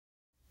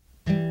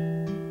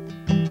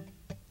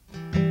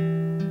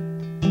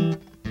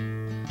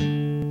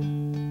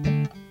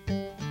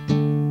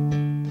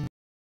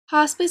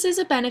Hospice is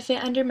a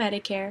benefit under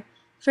Medicare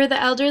for the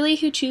elderly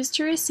who choose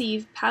to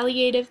receive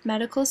palliative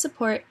medical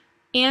support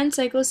and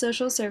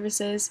psychosocial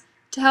services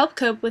to help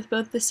cope with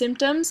both the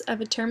symptoms of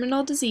a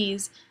terminal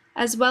disease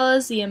as well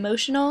as the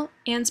emotional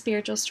and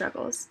spiritual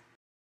struggles.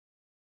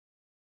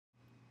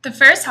 The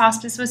first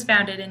hospice was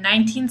founded in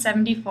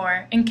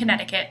 1974 in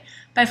Connecticut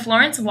by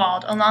Florence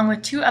Wald along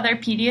with two other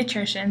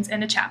pediatricians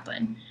and a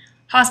chaplain.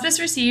 Hospice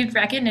received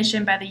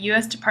recognition by the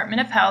U.S. Department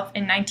of Health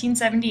in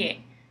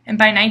 1978, and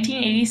by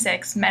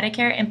 1986,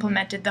 Medicare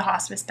implemented the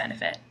hospice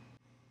benefit.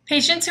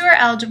 Patients who are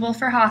eligible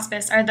for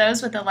hospice are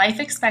those with a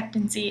life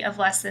expectancy of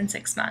less than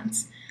 6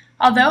 months.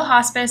 Although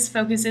hospice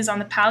focuses on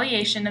the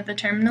palliation of the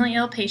terminally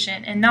ill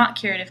patient and not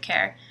curative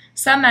care,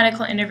 some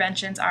medical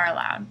interventions are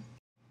allowed.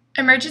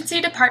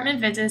 Emergency department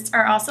visits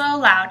are also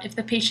allowed if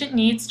the patient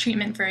needs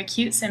treatment for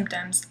acute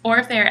symptoms or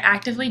if they are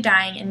actively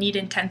dying and need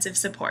intensive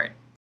support.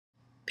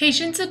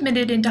 Patients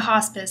admitted into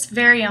hospice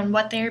vary on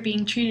what they are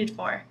being treated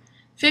for.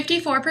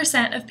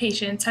 54% of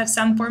patients have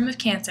some form of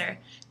cancer,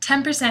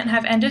 10%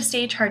 have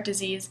end-of-stage heart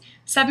disease,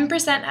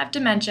 7% have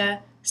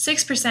dementia,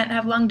 6%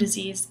 have lung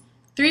disease,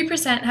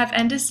 3% have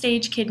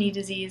end-of-stage kidney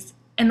disease,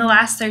 and the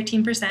last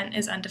 13%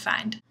 is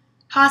undefined.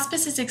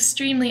 Hospice is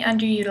extremely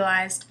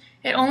underutilized.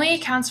 It only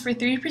accounts for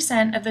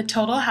 3% of the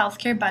total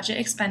healthcare budget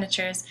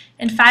expenditures,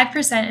 and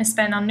 5% is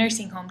spent on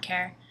nursing home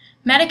care.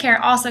 Medicare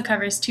also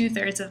covers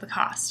 2/3 of the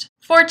cost.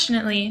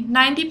 Fortunately,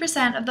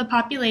 90% of the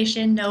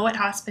population know what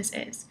hospice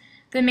is.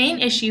 The main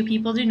issue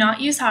people do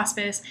not use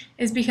hospice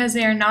is because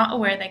they are not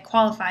aware they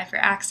qualify for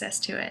access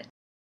to it.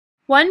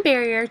 One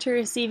barrier to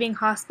receiving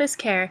hospice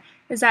care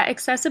is that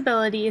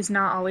accessibility is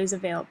not always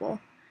available.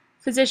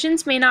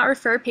 Physicians may not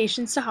refer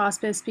patients to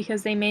hospice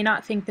because they may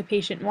not think the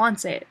patient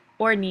wants it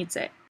or needs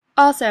it.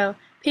 Also,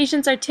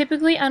 patients are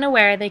typically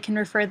unaware they can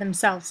refer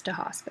themselves to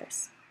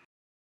hospice.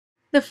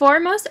 The four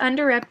most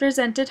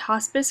underrepresented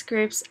hospice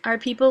groups are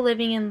people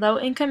living in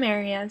low-income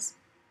areas,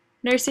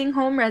 nursing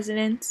home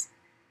residents,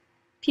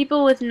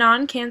 people with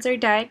non-cancer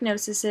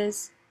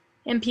diagnoses,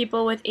 and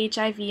people with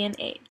HIV and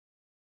AIDS.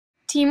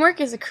 Teamwork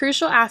is a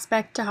crucial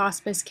aspect to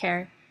hospice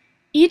care.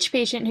 Each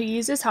patient who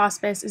uses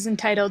hospice is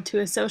entitled to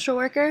a social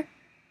worker,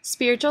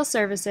 spiritual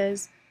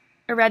services,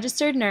 a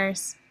registered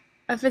nurse,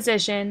 a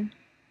physician,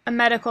 a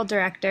medical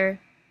director,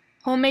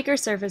 homemaker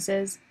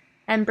services,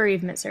 and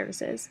bereavement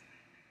services.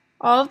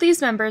 All of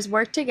these members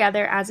work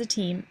together as a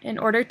team in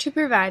order to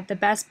provide the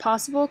best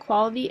possible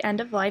quality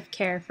end-of-life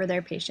care for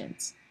their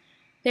patients.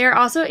 They are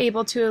also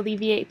able to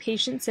alleviate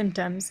patient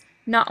symptoms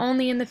not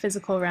only in the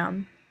physical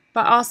realm,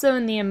 but also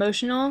in the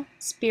emotional,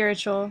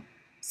 spiritual,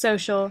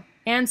 social,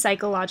 and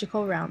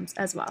psychological realms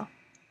as well.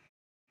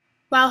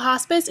 While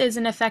hospice is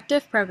an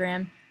effective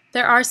program,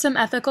 there are some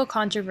ethical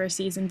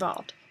controversies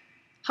involved.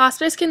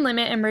 Hospice can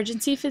limit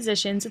emergency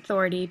physicians'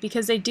 authority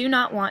because they do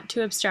not want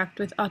to obstruct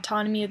with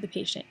autonomy of the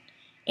patient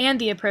and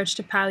the approach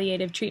to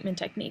palliative treatment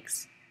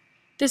techniques.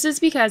 This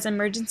is because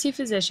emergency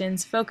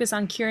physicians focus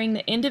on curing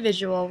the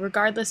individual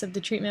regardless of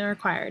the treatment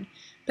required,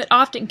 but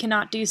often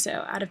cannot do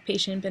so out of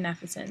patient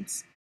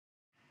beneficence.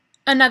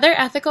 Another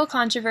ethical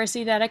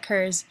controversy that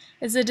occurs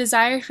is the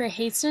desire for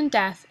hastened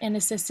death and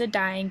assisted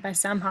dying by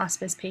some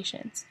hospice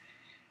patients.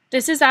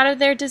 This is out of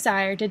their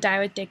desire to die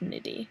with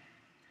dignity.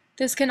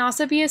 This can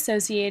also be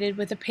associated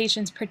with a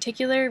patient's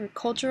particular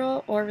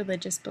cultural or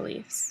religious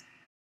beliefs.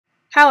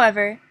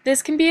 However,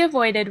 this can be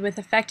avoided with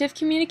effective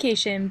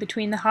communication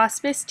between the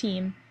hospice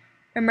team,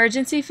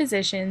 emergency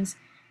physicians,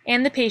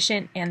 and the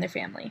patient and their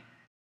family.